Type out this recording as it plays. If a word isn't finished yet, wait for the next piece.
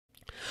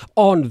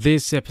On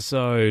this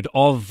episode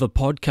of the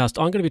podcast,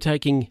 I'm going to be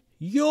taking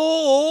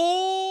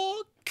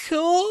your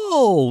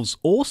calls.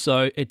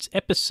 Also, it's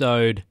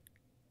episode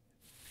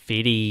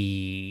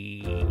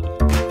 50.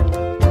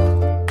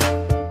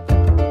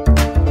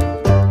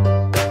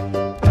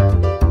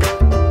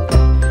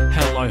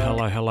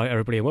 Hello,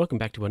 everybody, and welcome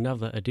back to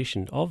another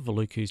edition of the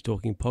Luke Who's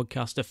Talking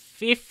podcast, the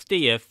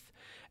 50th.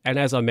 And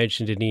as I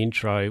mentioned in the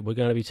intro, we're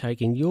going to be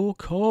taking your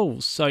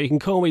calls. So you can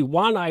call me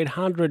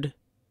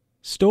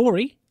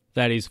 1-800-STORY.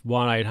 That is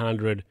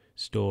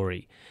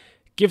 1-800-STORY.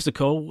 Give us a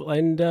call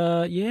and,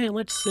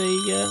 let's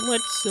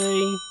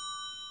see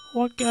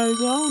what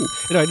goes on.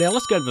 Anyway, now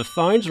let's go to the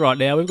phones right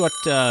now. We've got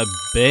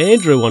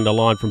Bandrew on the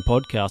line from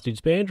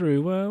Podcasting.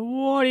 Bandrew,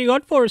 what do you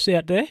got for us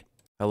out there?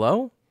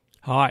 Hello?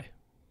 Hi.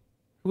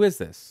 Who is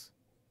this?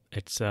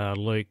 It's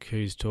Luke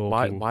Who's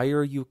Talking. Why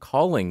are you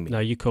calling me? No,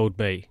 you called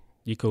me.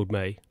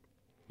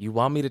 You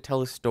want me to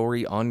tell a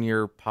story on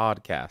your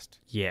podcast?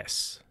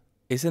 Yes.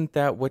 Isn't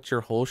that what your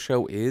whole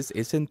show is?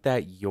 Isn't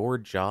that your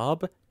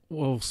job?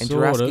 Well, and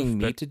you're asking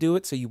me to do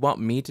it, so you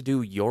want me to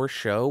do your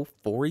show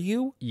for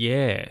you?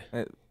 Yeah.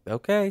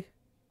 Okay.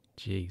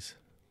 Jeez.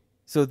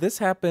 So this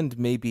happened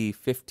maybe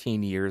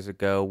 15 years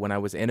ago when I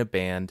was in a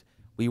band.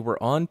 We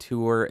were on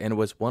tour, and it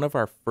was one of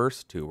our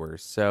first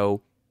tours,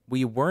 so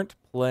we weren't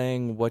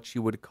playing what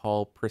you would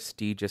call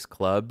prestigious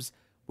clubs.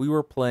 We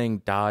were playing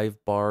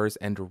dive bars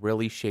and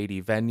really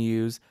shady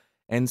venues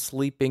and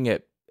sleeping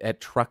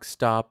at truck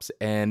stops,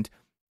 and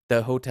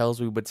the hotels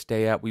we would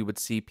stay at, we would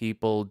see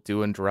people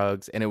doing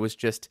drugs, and it was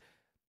just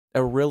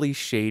a really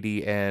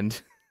shady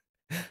and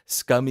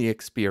scummy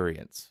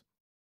experience.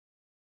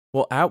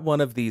 Well, at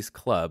one of these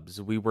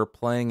clubs, we were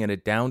playing in a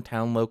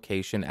downtown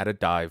location at a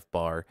dive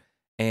bar,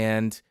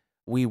 and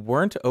we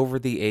weren't over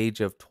the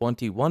age of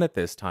 21 at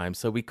this time,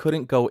 so we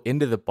couldn't go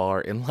into the bar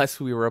unless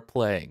we were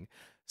playing.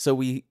 So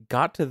we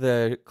got to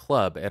the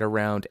club at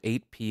around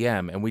 8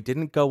 p.m., and we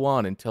didn't go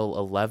on until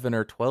 11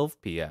 or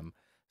 12 p.m.,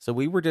 so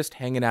we were just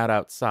hanging out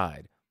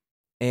outside.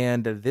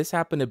 And this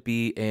happened to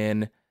be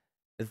in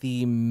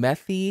the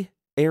methy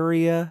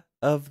area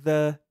of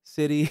the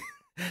city.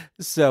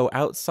 So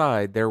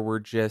outside, there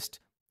were just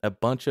a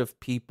bunch of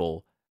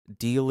people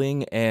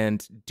dealing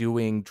and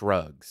doing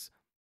drugs.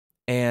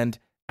 And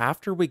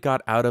after we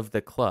got out of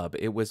the club,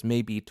 it was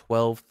maybe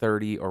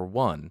 12:30 or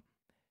 1,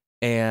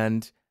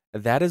 and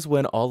that is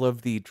when all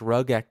of the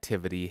drug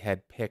activity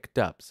had picked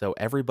up. So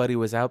everybody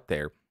was out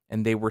there,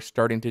 and they were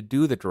starting to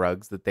do the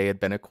drugs that they had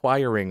been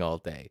acquiring all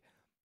day.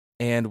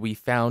 And we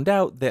found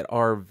out that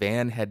our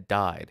van had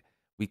died.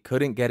 We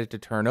couldn't get it to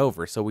turn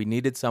over, so we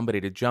needed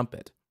somebody to jump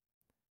it.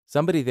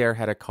 Somebody there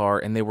had a car,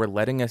 and they were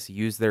letting us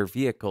use their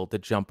vehicle to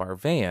jump our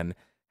van.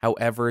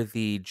 However,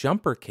 the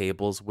jumper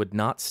cables would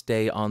not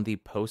stay on the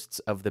posts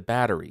of the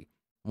battery.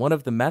 One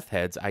of the meth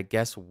heads, I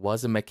guess,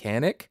 was a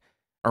mechanic,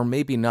 or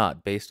maybe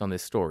not, based on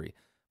this story.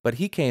 But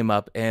he came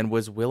up and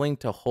was willing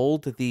to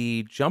hold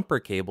the jumper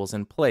cables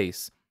in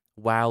place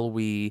while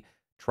we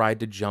tried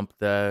to jump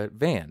the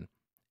van.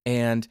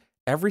 And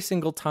every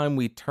single time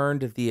we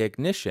turned the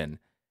ignition,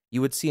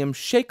 you would see him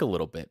shake a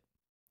little bit.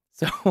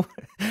 So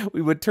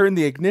we would turn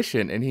the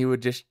ignition and he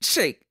would just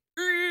shake.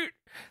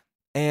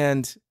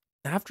 And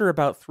after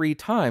about 3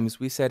 times,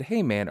 we said,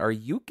 "Hey, man, are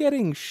you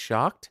getting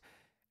shocked?"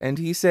 And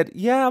he said,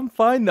 "Yeah, I'm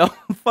fine, though.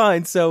 I'm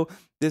fine." So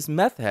this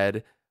meth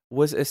head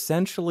was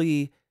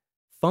essentially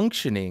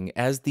functioning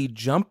as the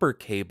jumper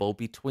cable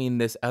between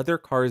this other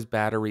car's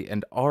battery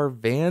and our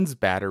van's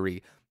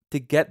battery to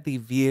get the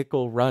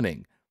vehicle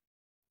running.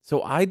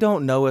 So I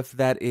don't know if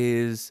that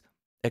is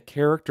a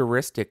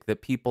characteristic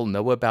that people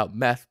know about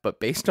meth, but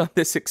based on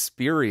this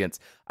experience,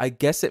 I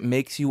guess it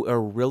makes you a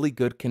really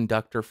good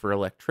conductor for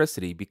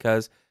electricity,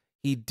 because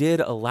he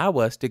did allow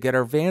us to get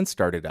our van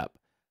started up.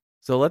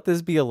 So let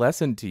this be a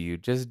lesson to you.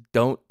 Just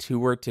don't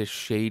tour to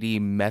shady,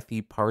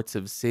 methy parts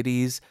of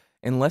cities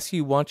unless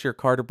you want your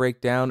car to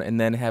break down and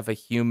then have a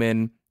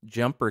human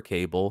jumper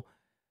cable.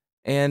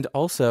 And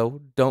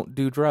also, don't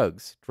do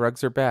drugs.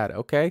 Drugs are bad,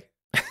 okay?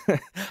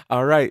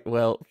 All right,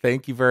 well,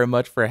 thank you very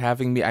much for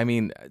having me. I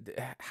mean,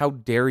 how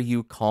dare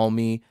you call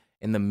me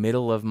in the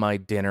middle of my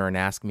dinner and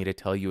ask me to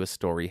tell you a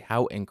story?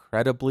 How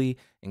incredibly,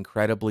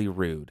 incredibly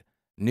rude.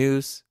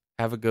 News.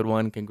 Have a good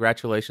one.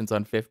 Congratulations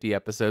on 50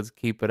 episodes.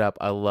 Keep it up.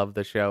 I love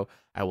the show.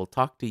 I will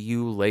talk to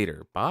you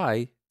later.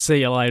 Bye.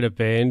 See you later,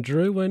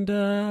 Bandrew. And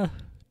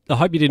I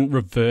hope you didn't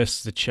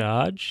reverse the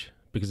charge,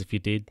 because if you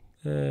did,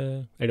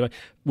 anyway,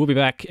 we'll be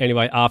back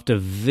anyway after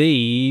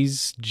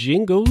these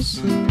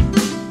jingles.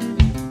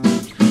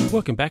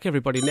 Welcome back,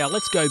 everybody. Now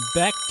let's go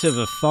back to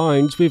the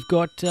phones. We've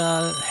got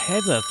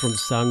Heather from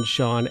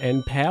Sunshine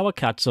and Power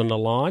Cuts on the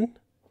line.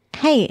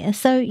 Hey,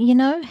 so you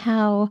know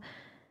how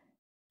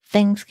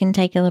things can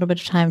take a little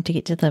bit of time to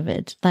get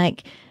delivered?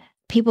 Like,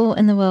 people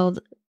in the world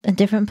in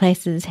different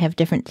places have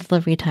different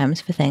delivery times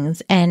for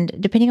things, and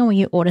depending on where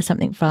you order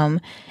something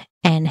from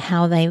and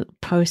how they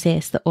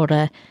process the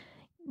order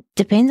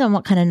depends on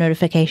what kind of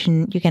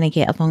notification you're going to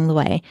get along the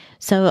way.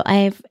 So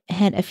I've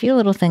had a few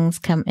little things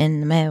come in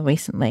the mail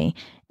recently,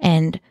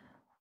 and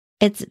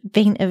it's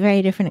been a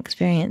very different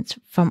experience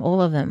from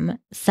all of them.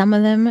 Some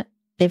of them,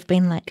 they've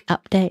been like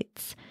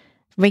updates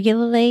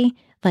regularly,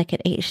 like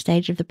at each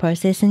stage of the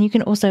process. And you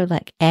can also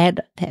like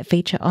add that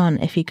feature on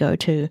if you go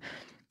to,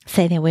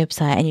 say, their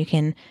website, and you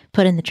can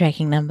put in the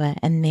tracking number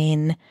and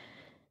then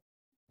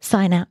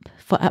sign up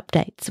for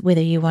updates,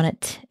 whether you want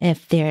it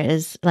if there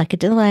is like a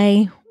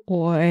delay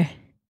or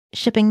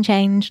shipping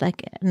change,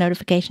 like a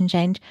notification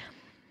change,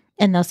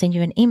 and they'll send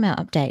you an email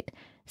update.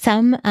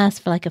 Some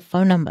ask for like a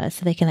phone number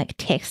so they can like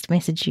text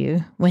message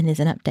you when there's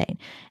an update.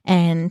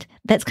 And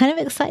that's kind of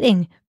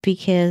exciting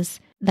because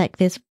like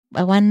there's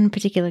one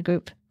particular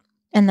group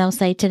and they'll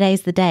say,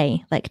 today's the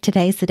day, like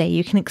today's the day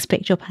you can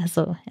expect your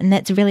parcel. And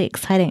that's really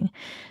exciting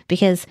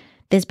because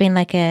there's been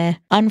like a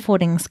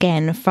unfolding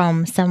scan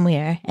from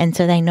somewhere. And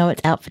so they know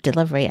it's out for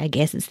delivery. I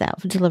guess it's the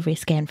out for delivery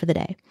scan for the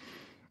day.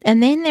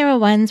 And then there are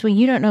ones where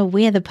you don't know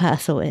where the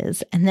parcel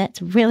is. And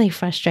that's really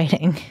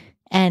frustrating.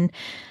 And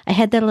I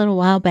had that a little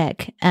while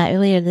back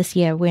earlier this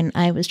year when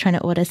I was trying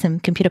to order some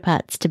computer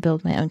parts to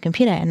build my own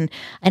computer. And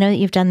I know that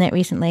you've done that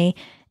recently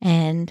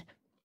and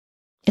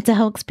it's a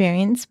whole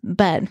experience,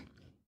 but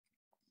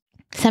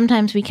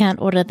sometimes we can't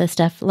order the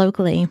stuff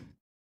locally.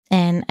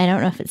 And I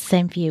don't know if it's the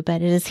same for you,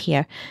 but it is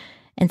here.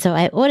 And so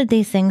I ordered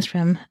these things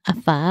from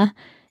afar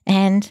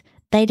and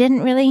they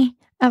didn't really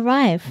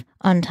arrive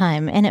on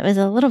time. And it was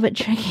a little bit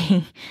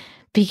tricky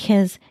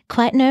because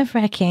quite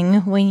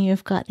nerve-wracking when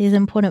you've got these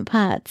important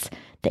parts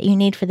that you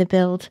need for the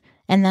build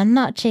and they're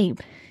not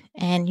cheap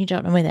and you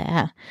don't know where they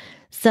are.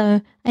 So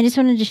I just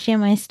wanted to share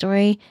my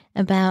story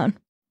about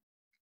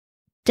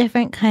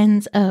different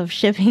kinds of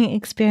shipping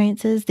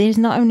experiences. There's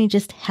not only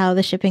just how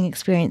the shipping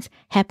experience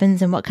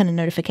happens and what kind of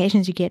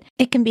notifications you get,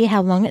 it can be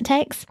how long it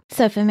takes.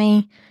 So for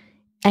me,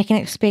 I can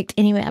expect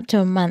anywhere up to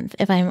a month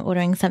if I'm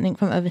ordering something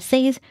from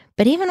overseas,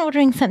 but even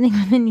ordering something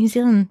within New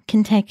Zealand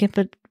can take a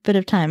bit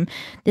of time.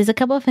 There's a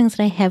couple of things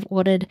that I have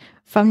ordered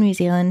from New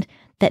Zealand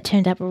that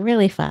turned up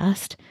really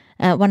fast.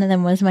 One of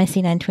them was my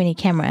C920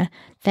 camera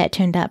that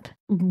turned up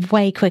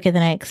way quicker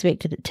than I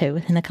expected it to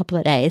within a couple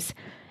of days.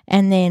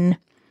 And then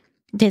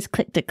there's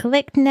click to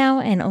collect now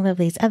and all of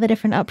these other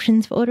different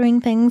options for ordering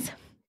things.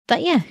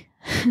 But yeah,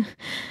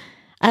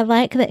 I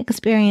like the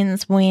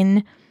experience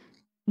when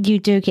you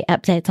do get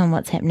updates on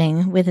what's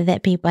happening, whether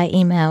that be by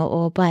email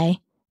or by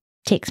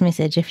text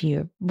message if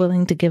you're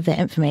willing to give that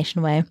information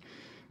away.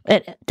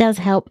 It does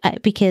help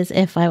because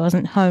if I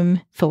wasn't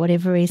home for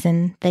whatever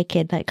reason, they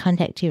could like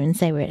contact you and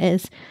say where it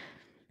is.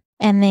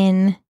 And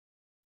then,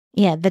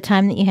 yeah, the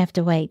time that you have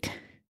to wait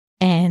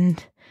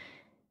and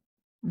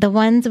the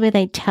ones where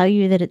they tell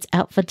you that it's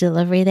out for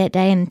delivery that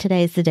day and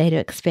today's the day to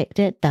expect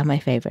it, they're my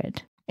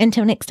favorite.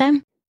 Until next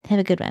time, have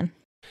a good one.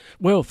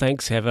 Well,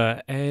 thanks,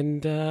 Heather,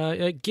 and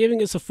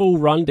giving us a full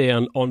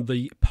rundown on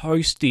the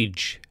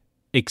postage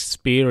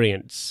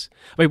experience.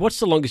 I mean, what's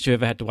the longest you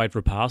ever had to wait for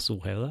a parcel,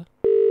 Heather?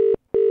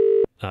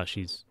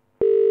 She's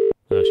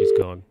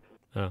gone.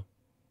 Oh.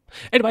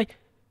 Anyway,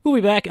 we'll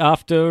be back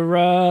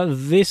after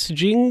this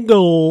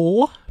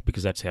jingle,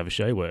 because that's how the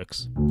show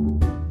works.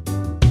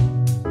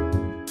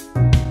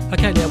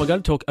 Okay, now we're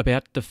going to talk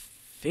about the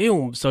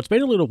film. So it's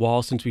been a little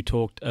while since we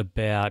talked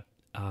about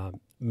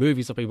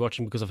movies I've been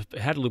watching because I've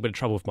had a little bit of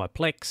trouble with my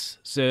Plex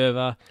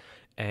server,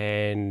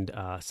 and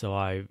so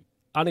I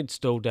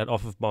uninstalled that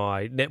off of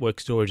my network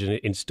storage and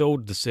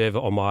installed the server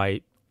on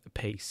my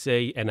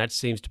PC, and that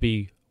seems to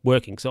be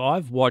working. So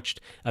I've watched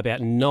about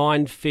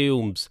 9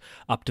 films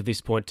up to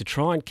this point to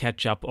try and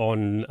catch up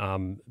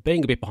on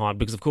being a bit behind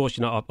because, of course,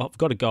 you know, I've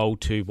got a goal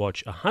to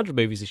watch 100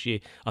 movies this year.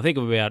 I think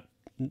of about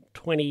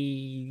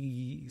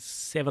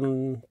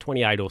 27,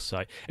 28 or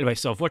so. Anyway,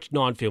 so I've watched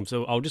 9 films,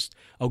 so I'll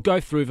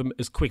go through them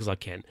as quick as I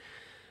can.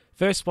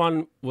 First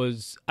one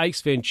was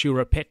Ace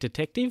Ventura: Pet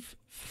Detective.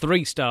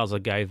 3 stars I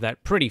gave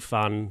that. Pretty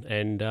fun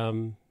and,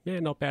 yeah,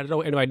 not bad at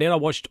all. Anyway, then I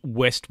watched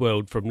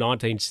Westworld from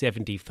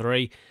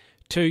 1973.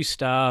 2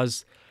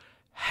 stars.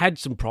 Had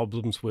some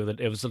problems with it.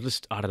 It was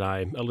just, I don't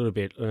know, a little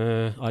bit.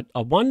 I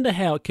wonder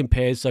how it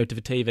compares, though, to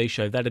the TV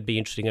show. That'd be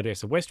interesting. Anyway,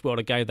 so Westworld,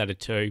 I gave that a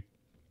 2.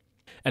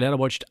 And then I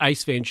watched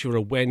Ace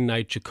Ventura: When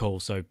Nature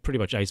Calls, so pretty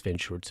much Ace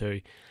Ventura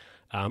 2.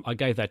 I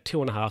gave that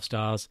 2.5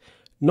 stars.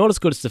 Not as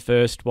good as the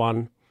first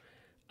one.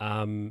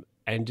 And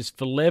just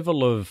for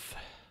level of,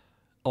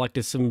 like,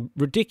 there's some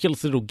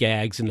ridiculous little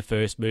gags in the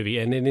first movie,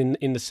 and then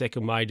in the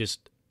second one, I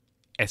just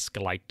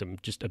escalate them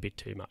just a bit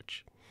too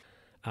much.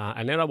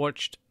 And then I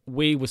watched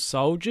We Were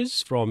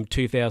Soldiers from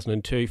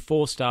 2002.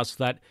 4 stars for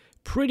that.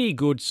 Pretty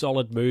good,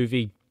 solid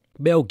movie.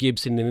 Mel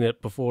Gibson in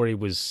it before he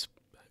was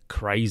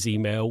crazy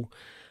Mel.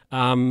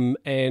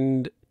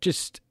 And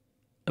just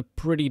a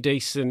pretty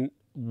decent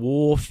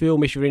war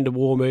film. If you're into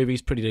war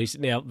movies, pretty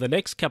decent. Now, the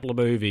next couple of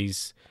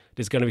movies,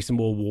 there's going to be some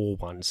more war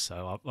ones.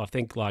 So I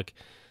think like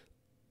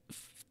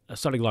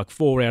something like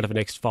 4 out of the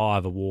next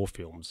 5 are war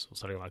films or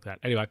something like that.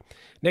 Anyway,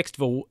 next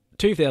of all,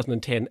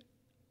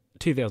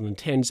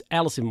 2010's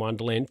Alice in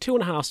Wonderland.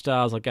 2.5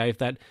 stars I gave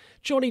that.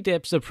 Johnny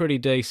Depp's a pretty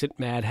decent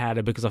Mad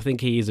Hatter because I think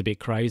he is a bit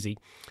crazy.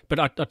 But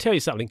I'll tell you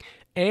something.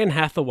 Anne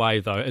Hathaway,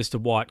 though, as the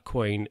White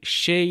Queen,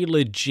 she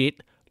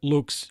legit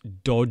looks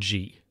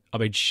dodgy. I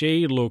mean,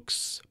 she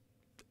looks,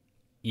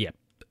 yeah,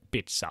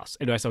 bit sus.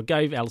 Anyway, so I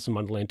gave Alice in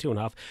Wonderland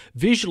 2.5.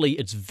 Visually,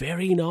 it's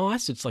very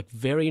nice. It's like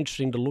very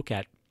interesting to look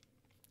at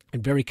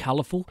and very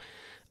colourful.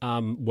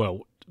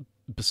 Well,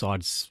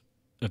 besides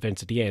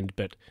events at the end,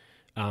 but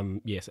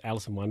yes,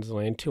 Alice in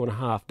Wonderland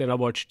 2.5. Then I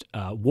watched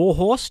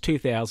Warhorse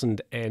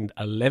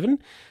 2011,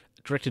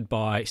 directed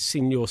by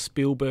Senor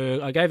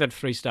Spielberg. I gave that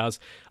 3 stars.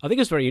 I think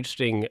it was very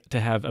interesting to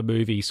have a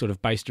movie sort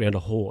of based around a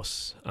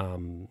horse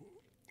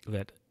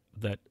that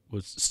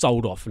was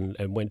sold off and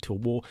went to a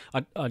war.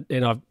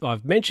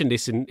 I've mentioned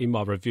this in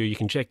my review. You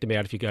can check them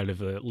out if you go to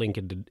the link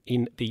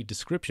in the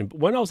description. But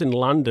when I was in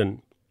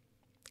London,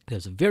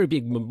 there's a very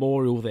big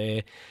memorial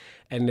there,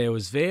 and there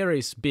was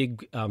various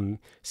big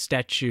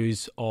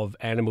statues of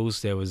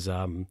animals. There was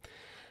a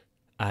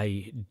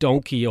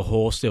donkey, a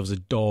horse, there was a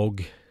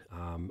dog,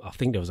 I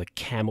think there was a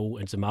camel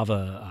and some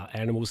other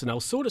animals, and they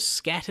were sort of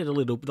scattered a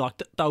little, like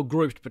they were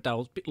grouped, but they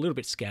were a little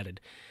bit scattered.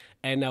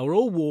 And they were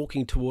all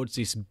walking towards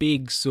this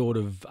big sort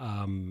of,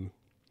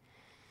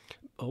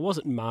 it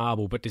wasn't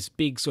marble, but this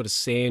big sort of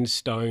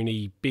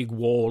sandstony big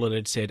wall, and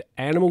it said,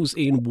 "Animals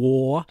in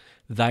war,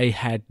 they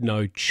had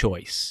no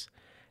choice."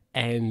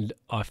 And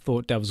I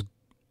thought that was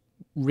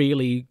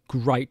really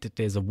great that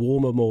there's a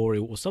war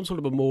memorial or some sort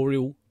of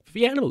memorial for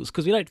the animals,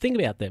 because we don't think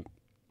about them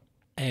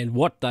and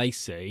what they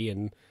see,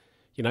 and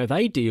you know,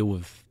 they deal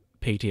with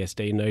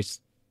PTSD and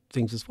those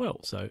things as well.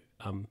 So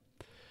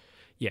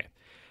yeah,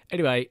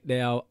 anyway,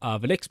 now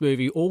the next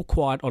movie, All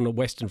Quiet on the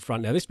Western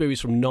Front. Now this movie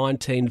is from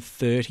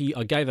 1930.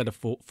 I gave that a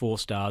 4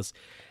 stars.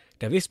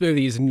 Now this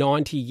movie is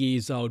 90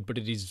 years old, but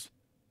it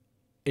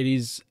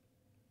is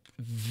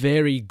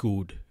very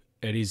good.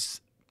 It is,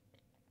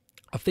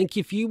 I think,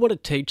 if you want to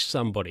teach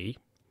somebody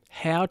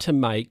how to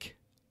make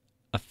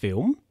a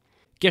film,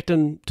 get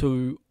them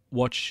to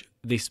watch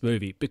this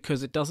movie,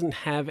 because it doesn't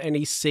have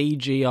any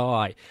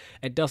CGI.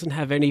 It doesn't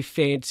have any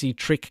fancy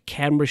trick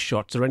camera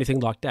shots or anything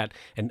like that.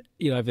 And,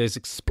 you know, there's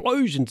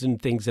explosions and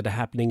things that are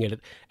happening in it.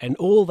 And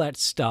all that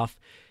stuff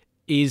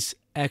is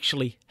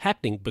actually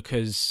happening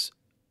because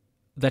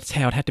that's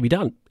how it had to be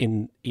done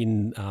in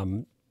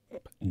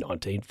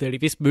 1930.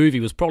 This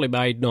movie was probably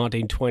made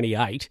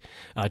 1928,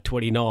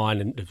 29,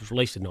 and it was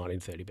released in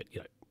 1930. But,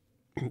 you know,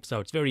 so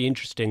it's very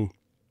interesting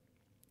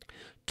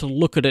to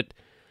look at it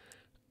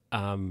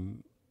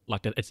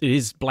like that. It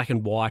is black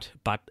and white,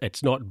 but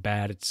it's not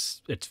bad.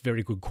 It's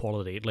very good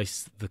quality, at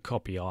least the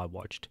copy I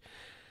watched.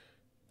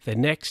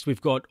 Then next,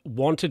 we've got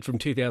Wanted from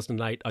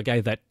 2008. I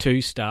gave that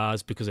 2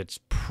 stars because it's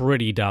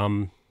pretty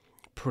dumb,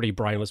 pretty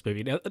brainless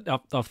movie. Now,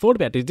 I've thought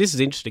about this. This is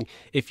interesting.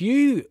 If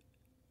you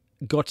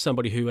got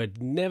somebody who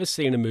had never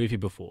seen a movie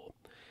before,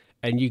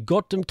 and you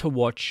got them to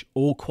watch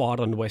All Quiet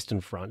on the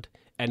Western Front,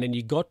 and then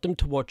you got them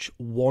to watch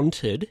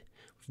Wanted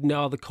with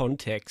no other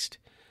context,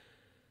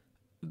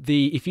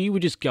 if you were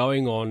just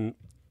going on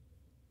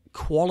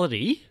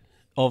quality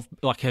of,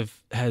 like,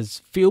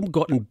 has film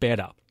gotten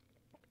better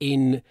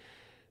in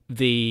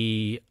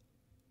the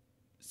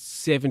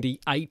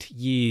 78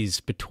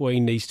 years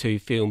between these two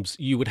films,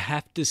 you would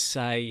have to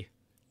say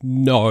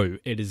no,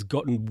 it has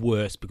gotten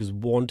worse, because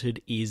Wanted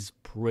is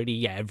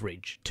pretty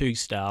average. 2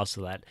 stars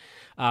for that.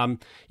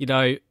 You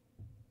know,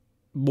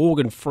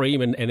 Morgan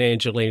Freeman and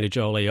Angelina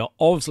Jolie are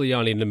obviously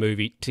only in the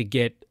movie to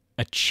get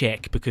a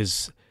check,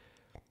 because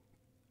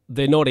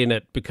they're not in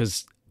it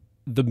because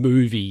the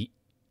movie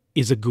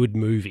is a good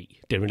movie.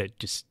 They're in it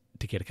just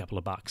to get a couple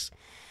of bucks.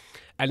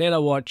 And then I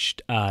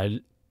watched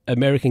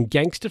American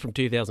Gangster from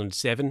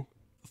 2007.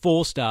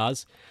 4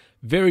 stars.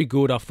 Very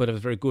good. I thought it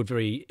was very good,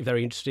 very,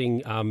 very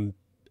interesting.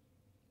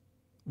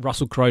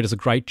 Russell Crowe does a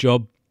great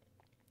job.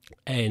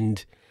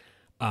 And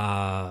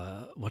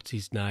what's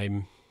his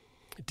name?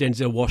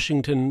 Denzel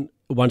Washington,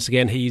 once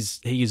again, he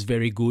is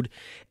very good.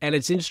 And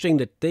it's interesting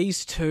that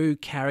these two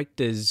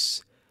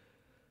characters,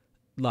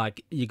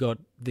 like, you got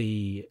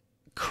the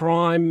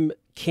crime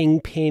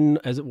kingpin,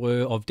 as it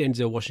were, of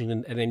Denzel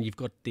Washington, and then you've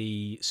got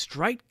the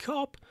straight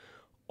cop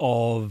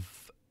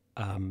of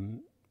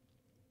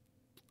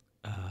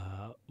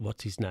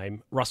what's his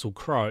name, Russell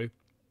Crowe.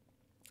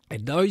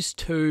 And those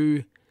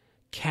two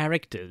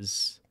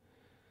characters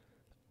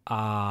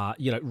are,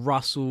 you know,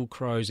 Russell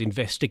Crowe's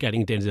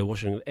investigating Denzel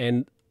Washington,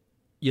 and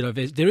you know,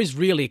 there is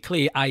really a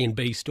clear A and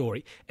B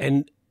story,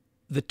 and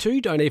the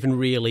two don't even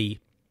really,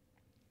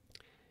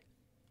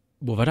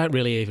 well, they don't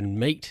really even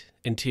meet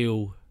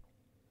until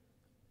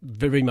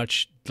very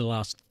much the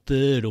last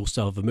third or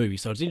so of the movie.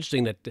 So it's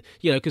interesting that,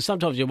 you know, because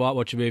sometimes you might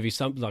watch a movie,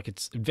 like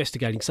it's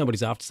investigating,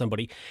 somebody's after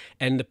somebody,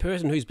 and the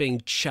person who's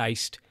being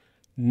chased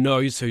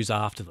knows who's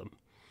after them.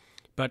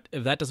 But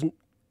that doesn't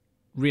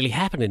really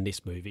happen in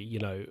this movie. You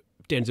know,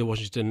 Denzel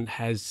Washington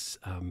has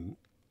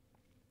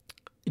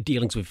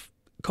dealings with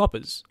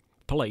coppers,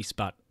 police,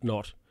 but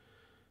not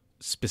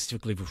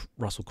specifically with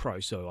Russell Crowe.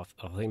 So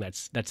I think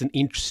that's an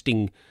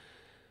interesting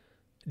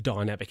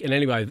dynamic. And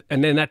anyway,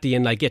 and then at the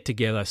end they get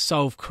together,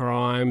 solve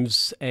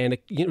crimes, and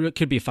it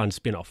could be a fun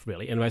spin-off,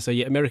 really. Anyway, so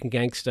yeah, American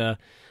Gangster,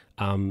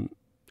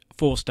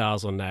 4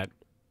 stars on that.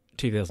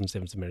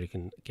 2007's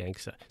American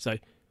Gangster. So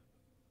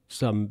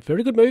some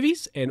very good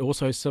movies and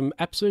also some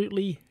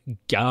absolutely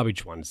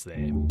garbage ones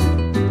there.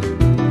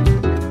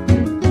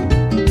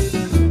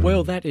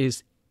 Well, that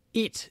is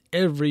it,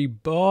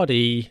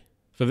 everybody,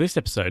 for this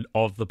episode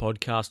of the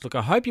podcast. Look,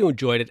 I hope you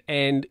enjoyed it,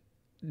 and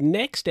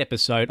next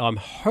episode I'm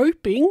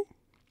hoping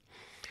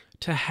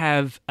to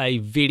have a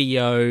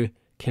video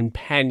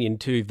companion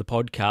to the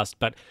podcast,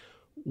 but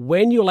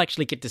when you'll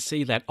actually get to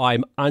see that,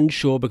 I'm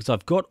unsure, because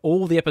I've got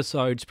all the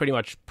episodes pretty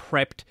much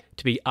prepped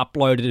to be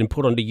uploaded and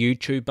put onto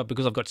YouTube, but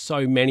because I've got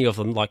so many of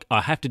them, like,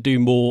 I have to do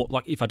more.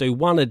 Like, if I do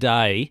one a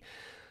day,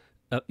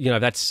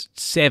 that's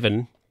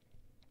 7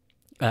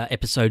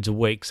 episodes a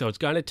week, so it's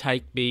going to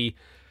take me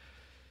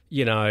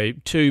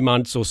 2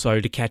 months or so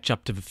to catch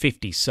up to the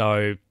 50.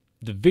 So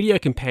the video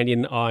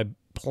companion I'm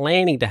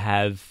planning to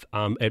have,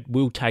 it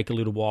will take a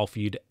little while for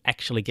you to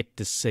actually get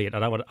to see it. I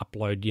don't want to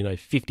upload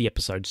 50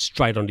 episodes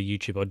straight onto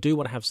YouTube. I do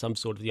want to have some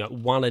sort of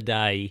one a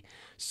day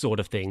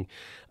sort of thing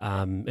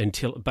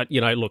but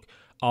look,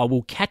 I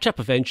will catch up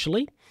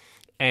eventually,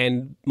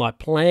 and my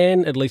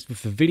plan, at least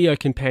with the video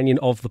companion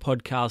of the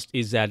podcast,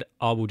 is that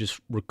I will just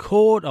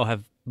record. I'll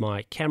have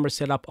my camera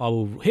set up, I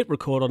will hit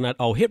record on that,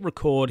 I'll hit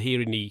record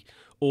here in the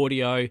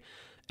audio,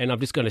 and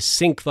I'm just going to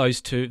sync those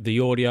two, the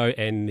audio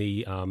and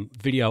the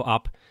video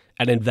up.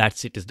 And then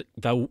that's it.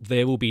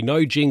 There will be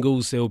no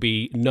jingles. There will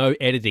be no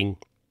editing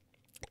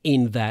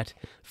in that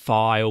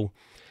file.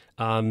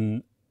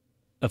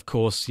 Of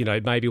course,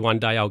 maybe one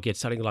day I'll get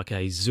something like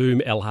a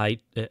Zoom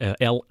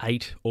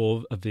L8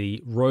 or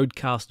the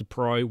Rodecaster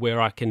Pro, where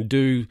I can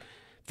do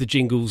the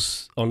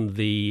jingles on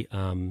the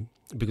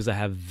because I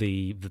have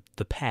the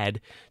pad,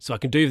 so I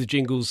can do the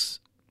jingles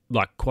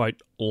like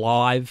quote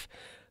live.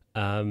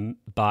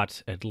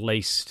 But at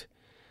least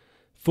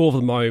for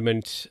the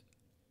moment,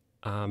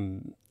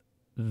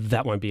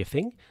 that won't be a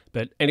thing.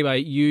 But anyway,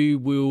 you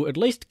will at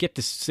least get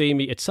to see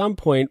me at some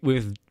point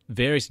with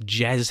various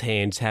jazz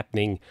hands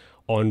happening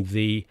on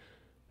the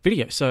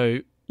video. So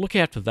look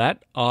out for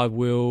that.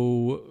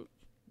 There'll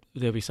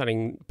be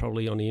something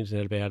probably on the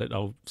internet about it.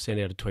 I'll send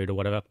out a tweet or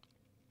whatever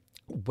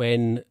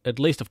when at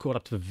least I've caught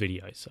up to the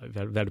video. So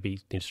that'll be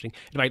interesting.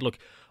 Anyway, look,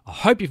 I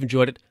hope you've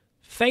enjoyed it.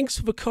 Thanks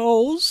for the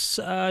calls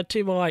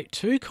to my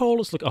 2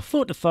 callers. Look, I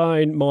thought the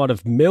phone might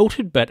have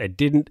melted, but it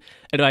didn't.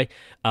 Anyway,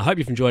 I hope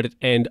you've enjoyed it,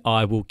 and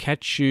I will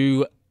catch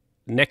you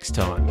next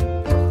time.